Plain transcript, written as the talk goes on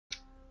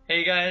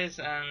Hey guys,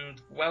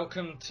 and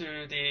welcome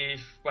to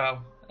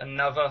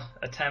another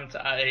attempt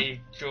at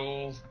a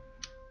dual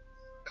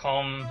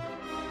com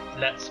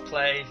let's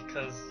play,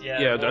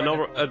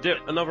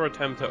 another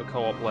attempt at a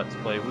co-op let's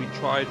play. We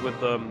tried with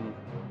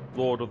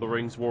Lord of the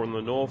Rings War in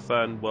the North,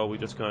 and well, we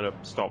just kind of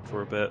stopped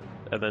for a bit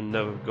and then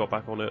never got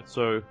back on it,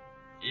 so...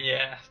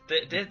 Yeah,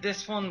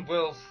 this one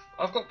will...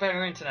 I've got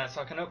better internet,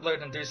 so I can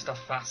upload and do stuff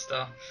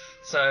faster,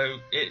 so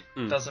it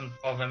doesn't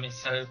bother me,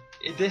 so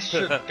this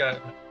should go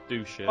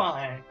do shit.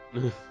 Fine.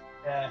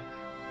 Yeah.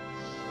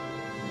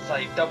 It's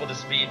like double the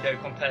speed though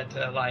compared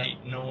to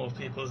like normal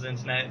people's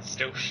internet, it's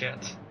still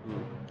shit.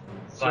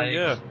 So like,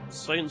 yeah,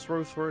 Saints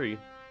Row 3.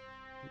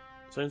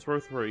 Saints Row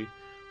 3.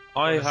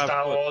 I have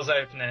Star Wars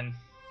opening.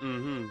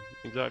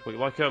 Exactly.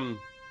 Like I'm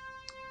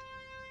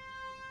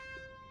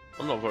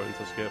not voting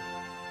to skip.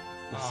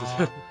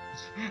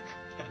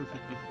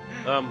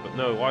 But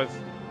no, I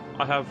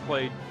have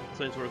played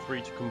Saints Row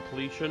 3 to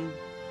completion.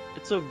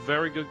 It's a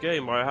very good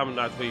game. I haven't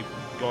actually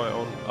got it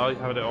on. I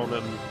had it on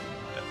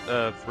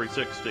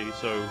 360,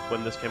 so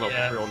when this came up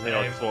for free on here,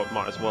 I thought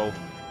might as well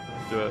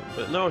do it.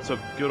 But no, it's a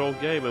good old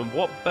game, and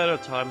what better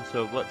time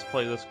to let's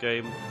play this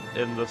game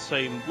in the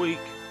same week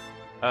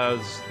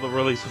as the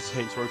release of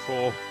Saints Row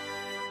 4.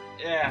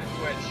 Yeah,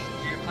 which,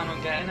 do you plan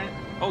on getting it?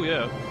 Oh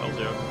yeah, hells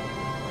yeah.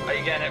 Are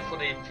you getting it for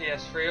the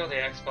PS3 or the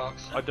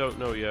Xbox? I don't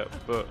know yet,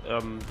 but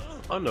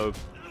I know,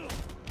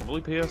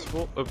 probably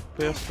PS4,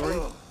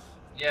 PS3.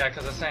 Yeah,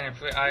 because I'm saying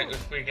if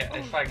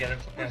I get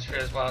it for PS3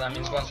 as well, that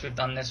means once we've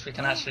done this, we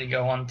can actually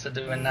go on to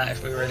doing that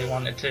if we really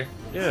wanted to.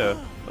 Yeah,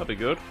 that'd be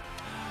good.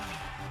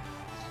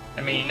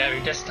 I mean,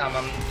 this time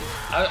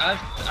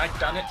I've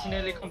done it to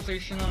nearly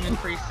completion on the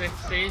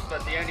 360,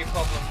 but the only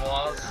problem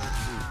was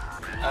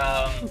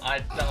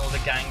I'd done all the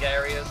gang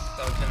areas,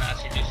 so I couldn't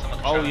actually do some of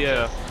the challenges. Oh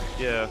yeah,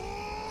 yeah.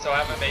 So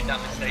I haven't made that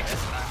mistake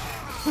this time.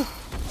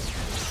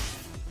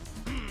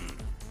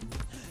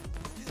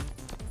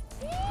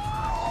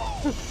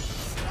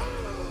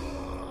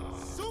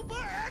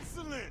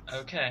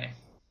 Okay.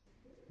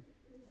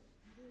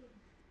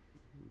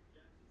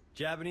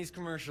 Japanese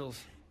commercials.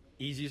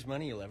 Easiest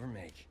money you'll ever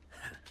make.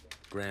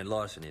 Grand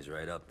larceny's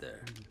right up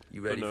there.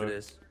 You ready for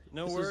this?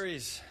 No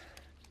worries.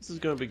 This is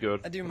gonna be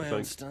good. I do my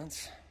own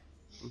stunts.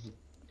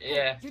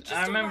 Yeah,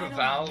 I remember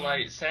Val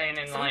saying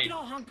in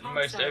the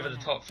most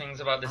over-the-top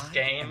things about this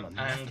game,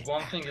 and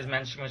one thing is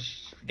mentioned,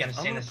 which we're gonna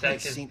see in a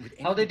sec, is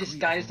how they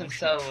disguise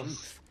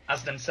themselves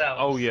as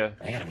themselves. Oh yeah,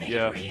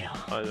 yeah.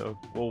 I know.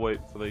 We'll wait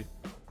for the...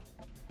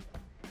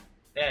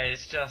 Yeah,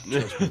 it's just...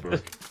 It'll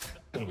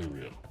be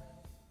real.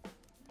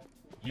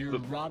 You're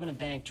robbing a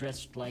bank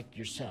dressed like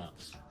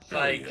yourselves.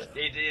 Like,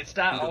 it's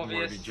that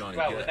obvious. Well,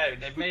 no,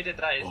 they've made it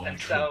that it's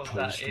themselves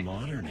that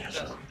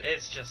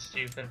it's just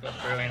stupid but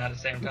brilliant at the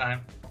same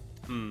time.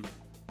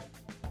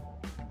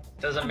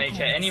 Doesn't make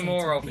it any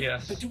more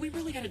obvious. But do we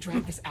really gotta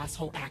drag this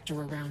asshole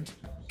actor around?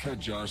 Cut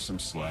Josh some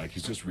slack.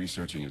 He's just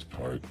researching his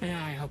part.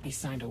 Yeah, I hope he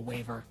signed a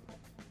waiver.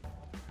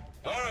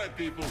 All right,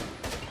 people.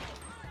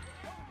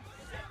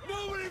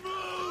 Nobody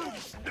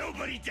moves!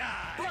 Nobody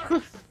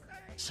dies!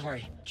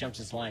 Sorry, jumped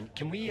his line.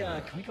 Can we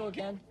go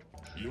again?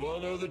 You all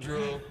know the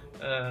drill.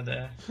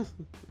 There.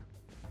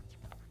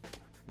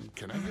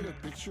 Can I get a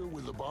picture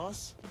with the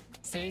boss?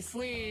 Say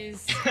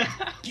sleaze.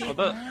 Get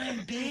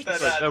mine,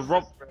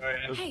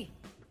 bitch. Hey,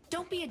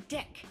 don't be a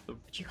dick. But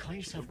you call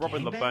yourself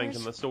robbing the bank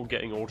and they're still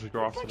getting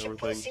autographs and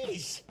everything.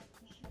 Pussies.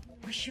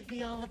 We should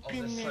be all up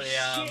in Obviously,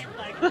 this shit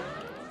like...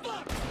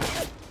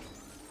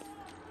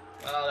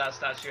 Well, that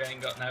statue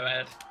ain't got no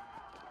head.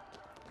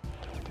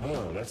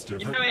 Oh, that's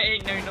different. You know it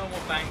ain't no normal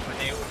bank when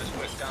they all just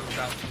whip guns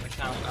out from the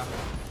counter.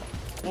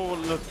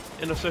 Well,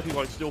 in a city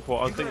like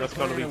Steelport, I think that's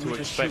kind of be too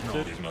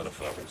expected.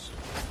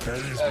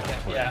 Okay,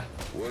 yeah.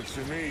 Works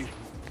for me.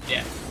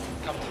 Yeah.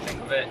 Come to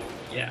think of it,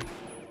 yeah.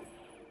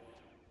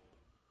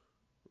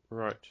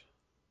 Right.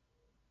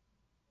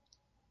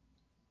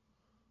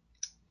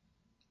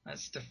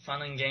 That's the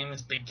fun and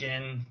games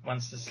begin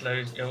once the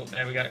slow... Oh,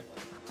 there we go.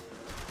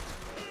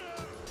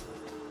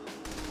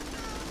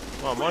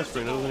 Wow, my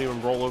screen doesn't even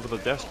roll over the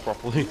desk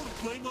properly.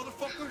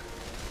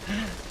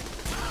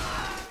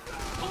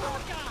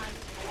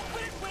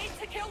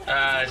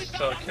 I just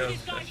sort of killed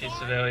a few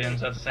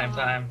civilians at the same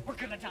time.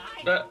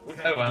 But,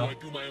 oh well.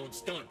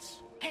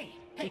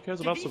 Who cares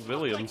about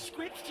civilians?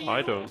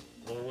 I don't.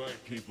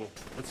 Alright, people.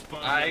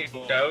 I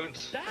don't.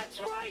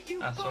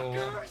 At all.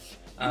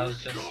 I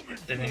was just...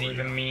 didn't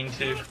even mean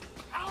to.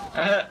 Shut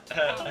up,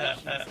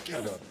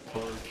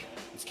 punk.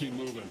 Let's keep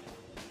moving.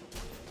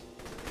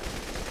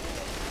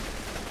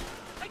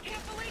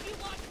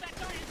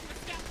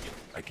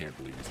 I can't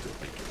believe he's still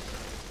thinking.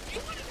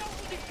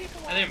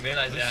 I didn't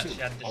realize it actually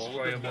had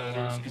destroyable,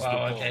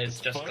 well, okay,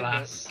 it's just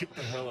glass.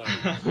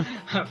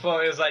 I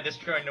thought it was like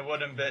destroying the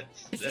wooden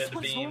bits, the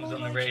beams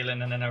on the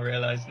railing, and then I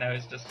realized no,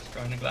 it's just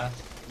destroying the glass.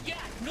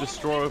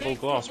 Destroyable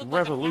glass.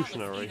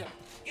 Revolutionary.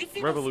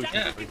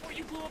 Revolutionary.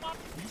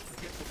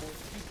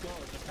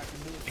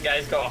 The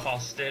guy's got a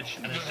hostage,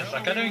 and it's just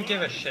like, I don't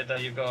give a shit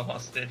that you've got a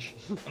hostage.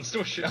 I'll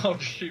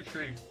shoot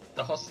through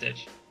the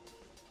hostage.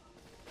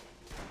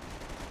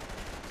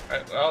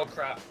 Oh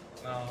crap.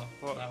 Oh,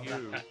 Fuck well,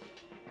 you.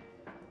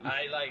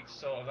 I like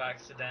sort of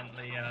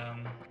accidentally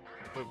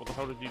Wait, what the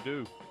hell did you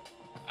do?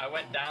 I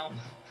went down.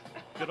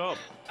 Get up.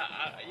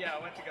 Yeah,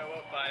 I went to go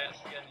up, but I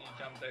accidentally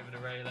jumped over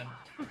the railing.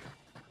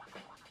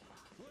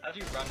 How do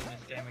you run in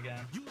this game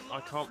again?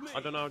 I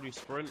don't know how do you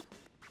sprint.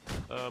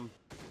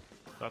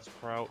 That's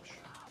crouch.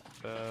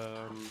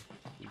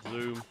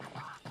 Zoom.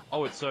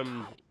 Oh, it's L2.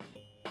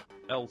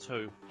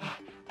 L2.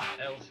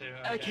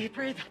 Okay. Can you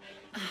breathe?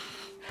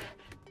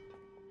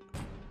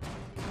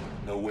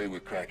 No way we're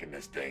cracking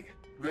this thing.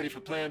 Ready for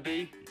plan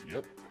B?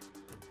 Yep.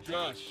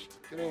 Josh,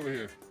 get over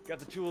here. Got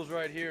the tools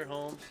right here,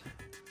 Holmes.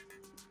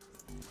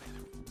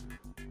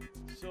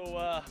 So,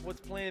 what's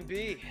plan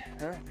B?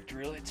 Huh?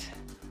 Drill it?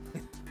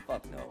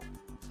 Fuck no.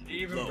 Did you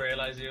even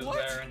realize he was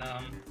wearing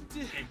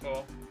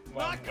C4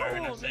 while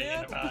wearing a thing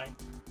in the bag?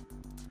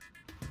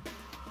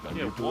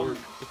 Yeah,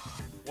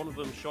 one of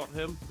them shot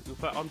him. In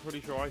fact, I'm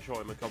pretty sure I shot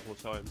him a couple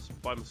of times.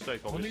 By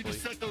mistake, We'll obviously. need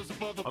to set those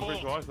above the I'm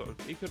pretty ball. sure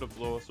he could have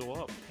blown us all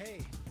up.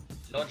 Hey.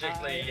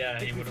 Logically, yeah,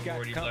 he would have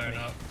already blown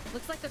up.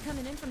 Looks like they're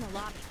coming in from the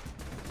lobby.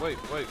 Wait,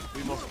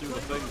 we must do the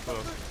thing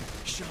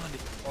first. Shawnee.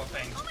 What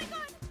thing? Oh my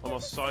god! I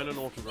must sign an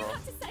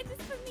autograph. To sign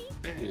this for me.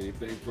 Hey,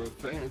 anything for a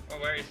fan. Well,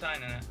 where are you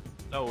signing it?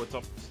 No, it's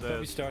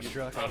upstairs. Don't be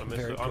starstruck. You kinda missed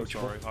Very it. I'm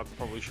approachable. sorry. I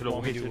probably should have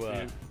Want me waited for to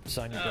you.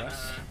 sign your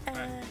dress? Right.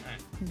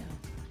 No,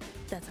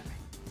 that's alright.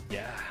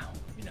 Yeah,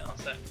 you know.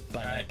 That's it.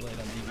 Buy Right. Nightblade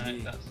on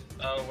Right, DVD.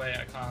 oh wait,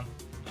 I can't.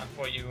 I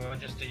thought you were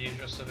just a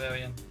usual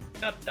civilian.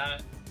 God damn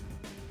it.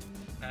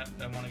 No,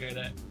 don't want to go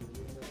there.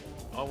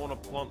 I want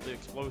to plant the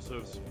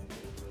explosives.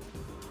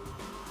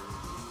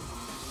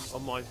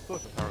 On my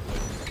foot, apparently.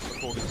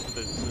 According to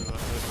the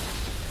cinematic.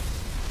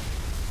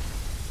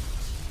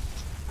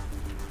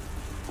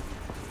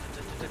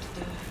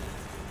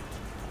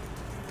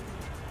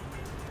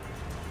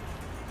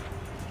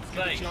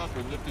 Like,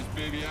 Chopper, lift this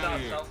baby out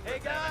of here. Hey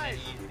guys!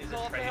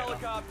 Call up the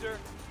helicopter.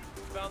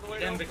 Found the way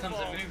Then to becomes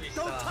a movie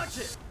star. Don't touch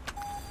it!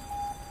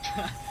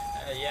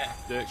 Yeah.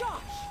 Dick.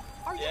 Josh,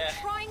 are you Yeah.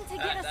 trying to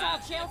get us all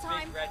jail big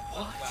time? Red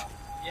button. Well,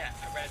 yeah,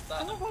 a red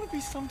button. I don't want to be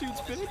some dude's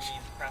Honestly, bitch. you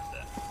need to press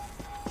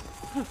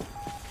it.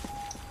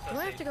 Do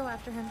I have to go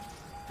after him?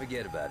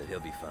 Forget about it. He'll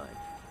be fine.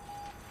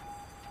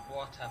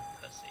 What a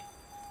pussy.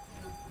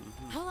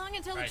 How long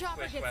until Right, the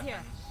chopper switch gets here?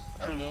 weapons.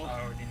 I don't know.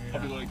 I already knew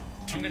Probably that. like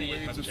I'm 2 gonna use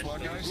my waves of SWAT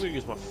pistol. guys. I'm gonna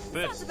use my Sounds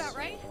fist. about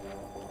right.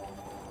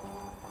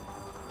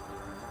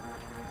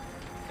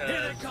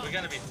 Because we're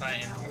gonna be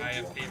fighting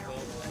riot people.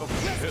 Oh,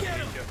 shit.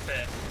 Use your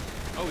fist.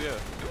 Oh yeah.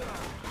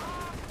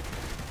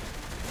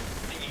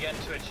 I think you get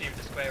to achieve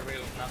the square root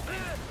of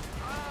nothing.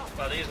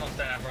 Well, these ones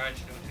don't have riot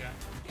shields yet.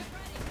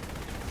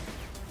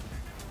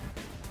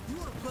 You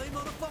wanna play,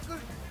 motherfucker?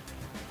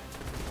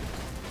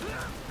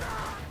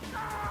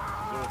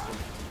 Awesome.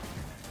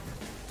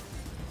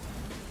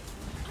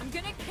 I'm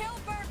gonna kill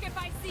Burke if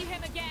I see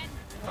him again.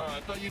 Oh,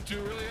 I thought you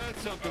two really had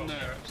something They're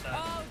there. upset.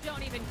 Oh,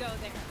 don't even go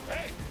there.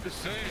 Hey,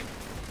 just saying.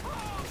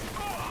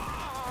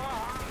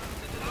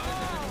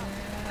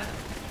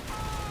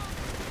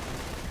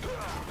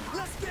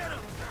 Let's get him!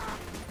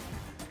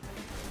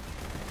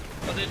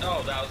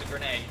 Oh, that was a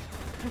grenade.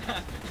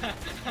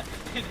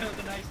 It was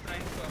a nice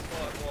thing, so I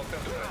thought I'd walk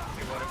over to it and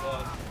see what it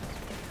was.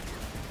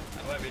 I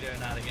won't be doing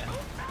that again.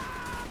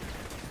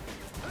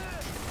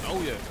 Oh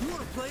yeah. You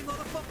wanna play,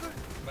 motherfucker?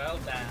 Well,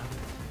 damn.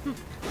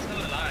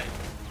 Still alive.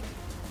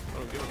 I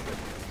don't give a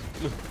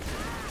shit.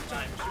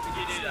 Fine, should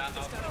you do that?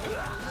 I'll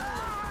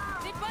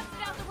They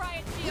busted out the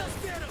riot shield. Let's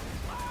get him!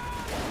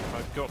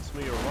 I've got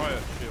me a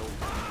riot shield.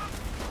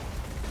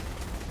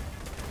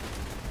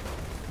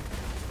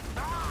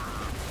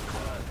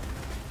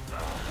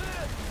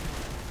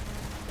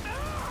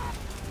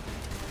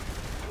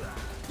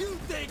 You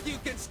think you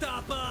can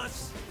stop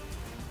us?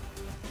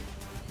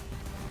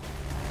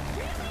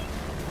 Really? A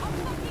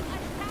fucking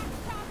attack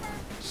chopper?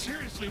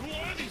 Seriously, who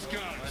are these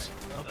guys?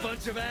 A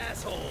bunch of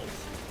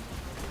assholes.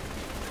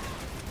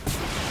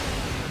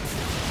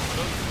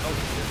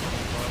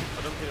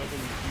 I don't think I can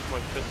use my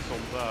fists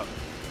on that.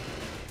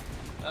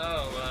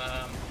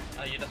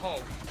 are you the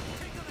Hulk?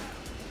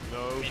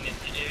 No. I mean,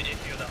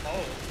 if you're the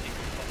Hulk, you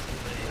could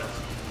possibly,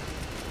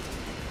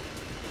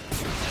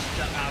 just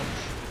jump out.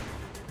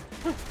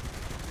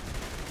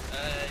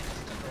 Just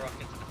took a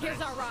rocket to the Here's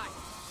face. our ride.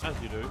 As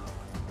you do.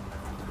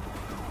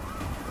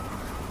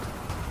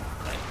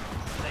 Like,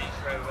 Saints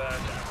Row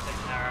version of the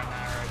narrow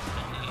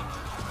thingy.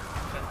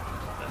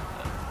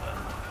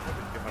 Why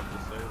did you have to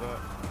say that?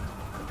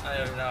 I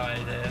have no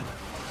idea.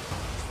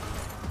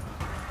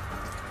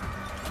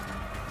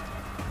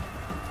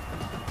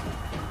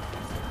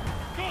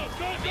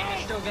 I mean,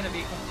 you're still going to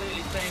be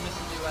completely famous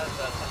and do other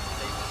stuff.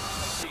 They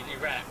just completely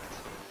wrecked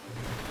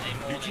a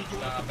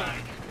Morningstar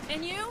bank.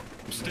 And you?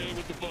 I'm staying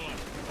with the boss.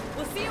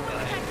 We'll see you when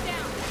we touch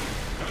down.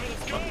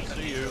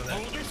 See you.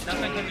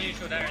 Nothing can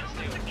mutual there and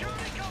steel.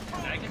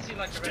 I can see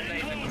like a red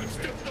laser going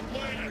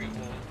through every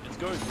wall. It's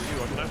going for you.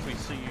 I can actually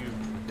see you.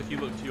 If you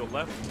look to your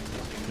left, you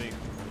can see me.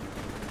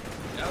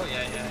 Oh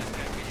yeah, it's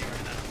going for you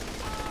right now.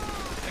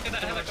 Look at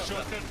that helicopter.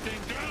 Shut that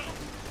thing down.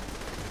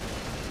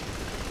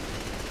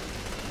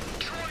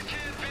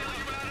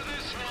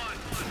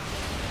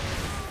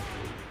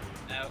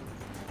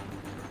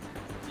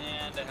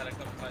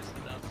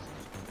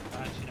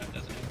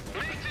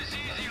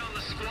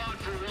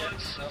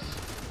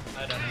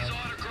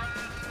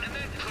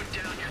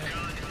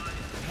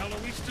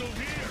 still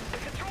here. The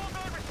control's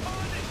not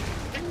responding.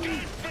 It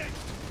got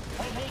fixed.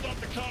 I'll hold off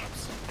the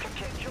cops. I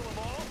can't kill them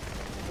all.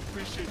 I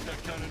appreciate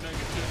that kind of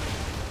negativity.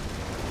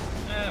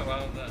 Yeah,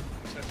 well, that's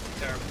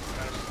terrible.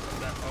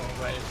 That. Oh,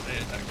 wait,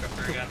 it's that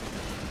cover again.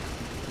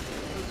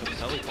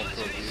 There's a helicopter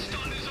over here.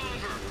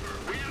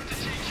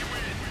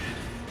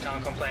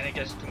 Can't complain, it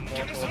gets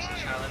more towards the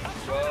challenge.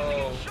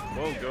 Whoa.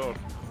 Oh god.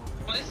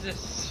 What is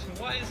this?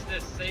 What is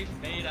this safe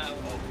made out of?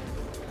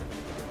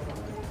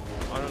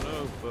 I don't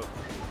know, but...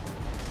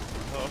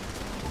 Oh.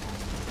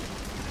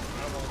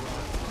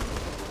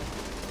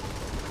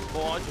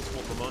 Well, I just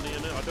want the money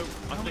in it. I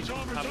think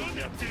having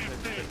the application is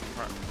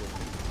practical,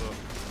 but...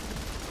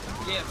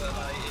 Yeah, but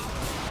like,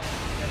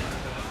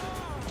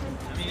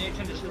 I mean, it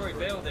can destroy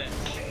buildings.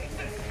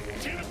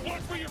 Janet,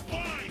 watch where you're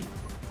flying!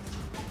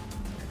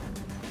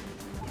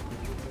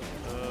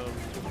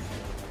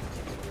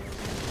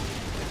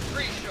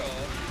 Pretty sure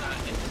that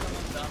if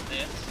someone's done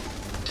this,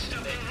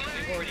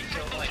 they've already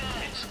killed like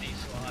 50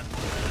 SWAT.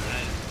 And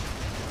I'm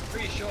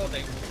pretty sure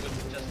they would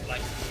just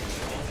like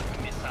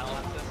missile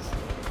at us.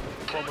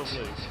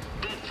 Probably.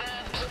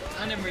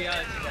 And in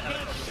reality, the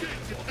helicopter would have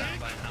been brought down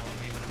by now, and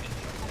we would have been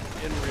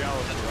shot. In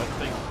reality,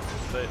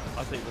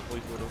 I think the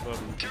police would have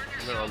been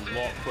a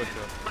lot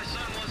quicker.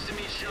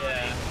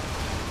 Yeah.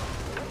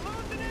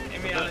 In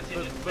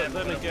reality, but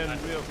then again,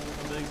 we are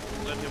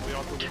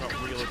talking about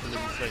realism in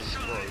the same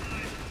throw.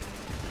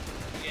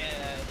 Yeah.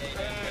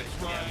 That's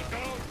right.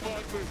 Don't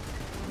fuck with...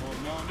 Oh,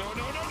 no.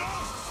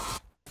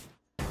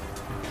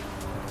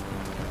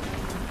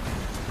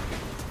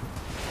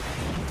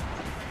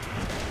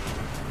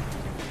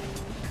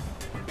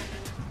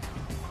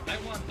 I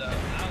wonder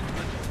how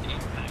much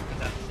impact would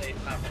that safe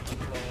have on the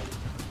floor?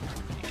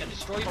 It can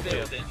destroy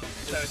buildings,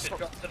 so if it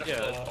drops to the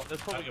floor...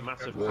 There's probably a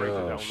massive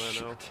crater down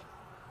there now.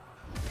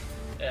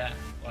 Yeah,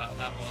 well,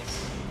 that was...